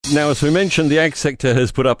Now, as we mentioned, the ag sector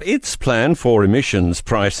has put up its plan for emissions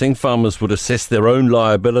pricing. Farmers would assess their own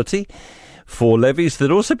liability for levies.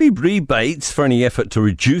 There'd also be rebates for any effort to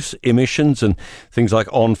reduce emissions and things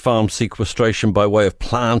like on-farm sequestration by way of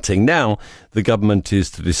planting. Now, the government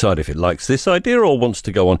is to decide if it likes this idea or wants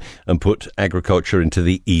to go on and put agriculture into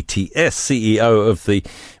the ETS. CEO of the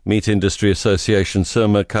Meat Industry Association,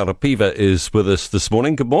 Sirma Karapeeva, is with us this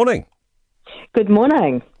morning. Good morning. Good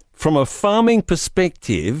morning. From a farming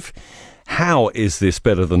perspective, how is this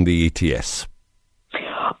better than the ETS?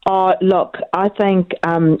 Look, I think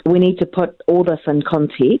we need to put all this in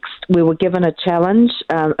context. We were given a challenge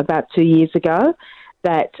about 2 years ago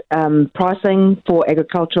that pricing for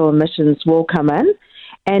agricultural emissions will come in,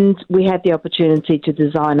 and we had the opportunity to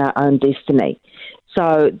design our own destiny.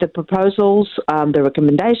 So the proposals, the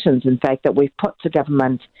recommendations, in fact, that we've put to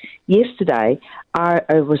government yesterday are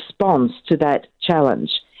a response to that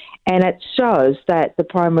challenge. And it shows that the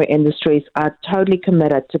primary industries are totally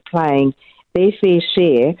committed to playing their fair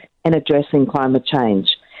share in addressing climate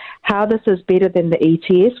change. How this is better than the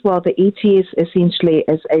ETS? Well, the ETS essentially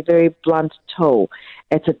is a very blunt tool.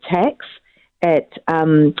 It's a tax. It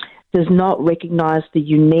does not recognise the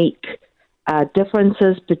unique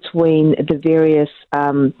differences between the various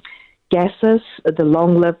gases, the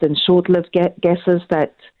long-lived and short-lived gases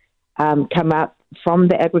that come up from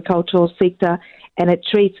the agricultural sector, and it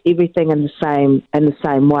treats everything in the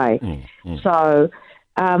same way. So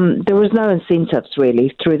there is no incentives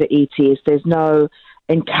really through the ETS. There's no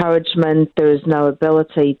encouragement. There is no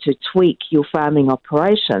ability to tweak your farming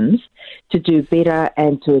operations to do better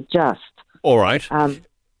and to adjust. All right.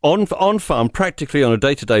 On farm, practically on a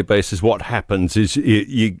day-to-day basis, what happens is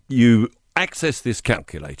you access this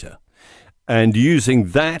calculator, and using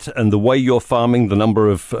that and the way you're farming, the number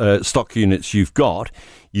of stock units you've got,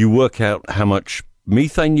 you work out how much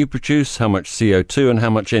methane you produce, how much CO2, and how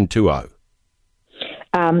much N2O.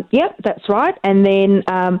 Yep, that's right. And then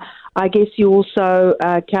I guess you also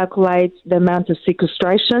calculate the amount of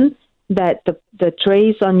sequestration that the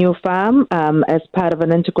trees on your farm, as part of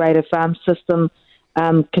an integrated farm system,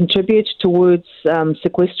 contribute towards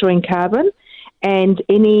sequestering carbon, and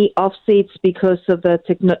any offsets because of the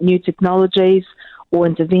new technologies or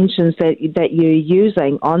interventions that you're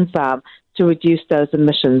using on farm to reduce those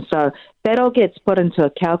emissions. So that all gets put into a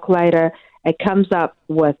calculator. It comes up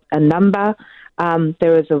with a number.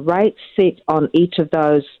 There is a rate set on each of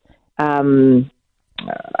those,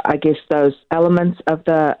 those elements of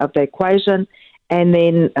the equation, and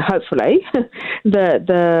then hopefully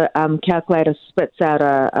the calculator spits out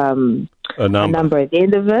a number at the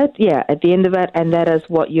end of it. Yeah, at the end of it, and that is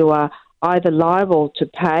what you are either liable to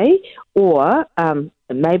pay, or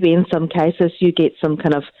maybe in some cases you get some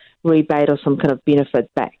kind of rebate or some kind of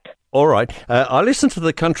benefit back. All right. I listen to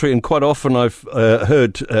The Country, and quite often I've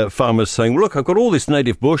heard farmers saying, look, I've got all this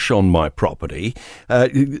native bush on my property.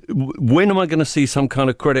 When am I going to see some kind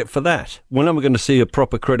of credit for that? When am I going to see a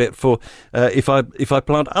proper credit for if I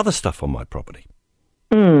plant other stuff on my property?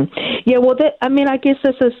 Yeah, well, I guess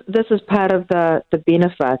this is part of the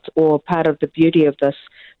benefit, or part of the beauty of this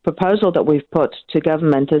proposal that we've put to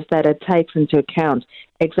government, is that it takes into account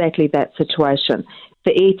exactly that situation.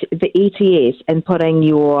 The ETS and putting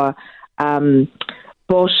your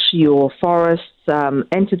bush, your forests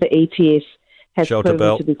into the ETS has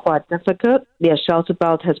proven to be quite difficult. Yeah, shelter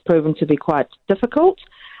belt has proven to be quite difficult.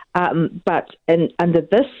 But under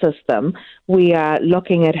this system, we are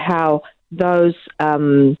looking at how those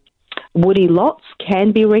woody lots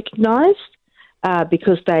can be recognised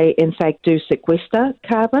because they, in fact, do sequester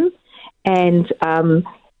carbon. And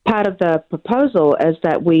part of the proposal is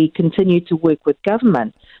that we continue to work with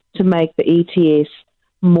government to make the ETS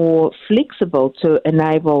more flexible to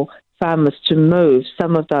enable farmers to move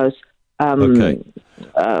some of those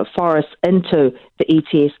forests into the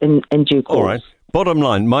ETS in due course. All right. Bottom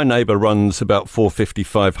line, my neighbour runs about 450,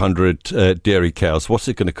 500 dairy cows. What's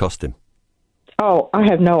it going to cost him? Oh, I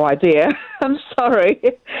have no idea. I'm sorry.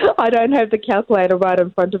 I don't have the calculator right in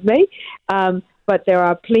front of me. But there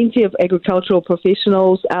are plenty of agricultural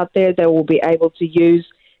professionals out there that will be able to use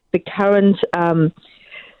the current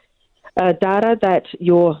data that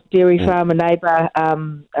your dairy farmer neighbour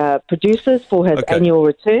produces for his annual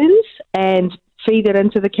returns, and feed it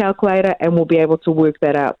into the calculator, and we'll be able to work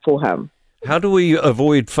that out for him. How do we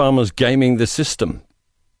avoid farmers gaming the system?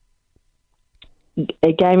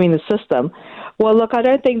 Gaming the system? Well, look, I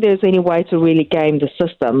don't think there's any way to really game the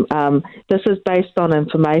system. This is based on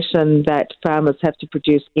information that farmers have to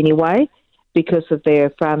produce anyway because of their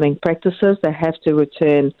farming practices. They have to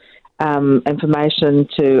return information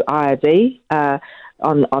to IRD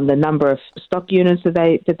on the number of stock units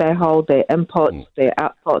that they hold, their inputs, their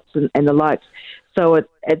outputs, and the likes. So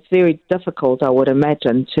it's very difficult, I would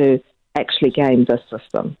imagine, to actually game this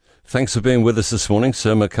system. Thanks for being with us this morning,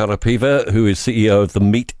 Sirma Karapeeva, who is CEO of the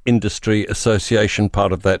Meat Industry Association,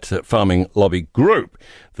 part of that farming lobby group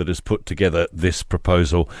that has put together this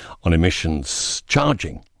proposal on emissions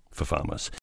charging for farmers.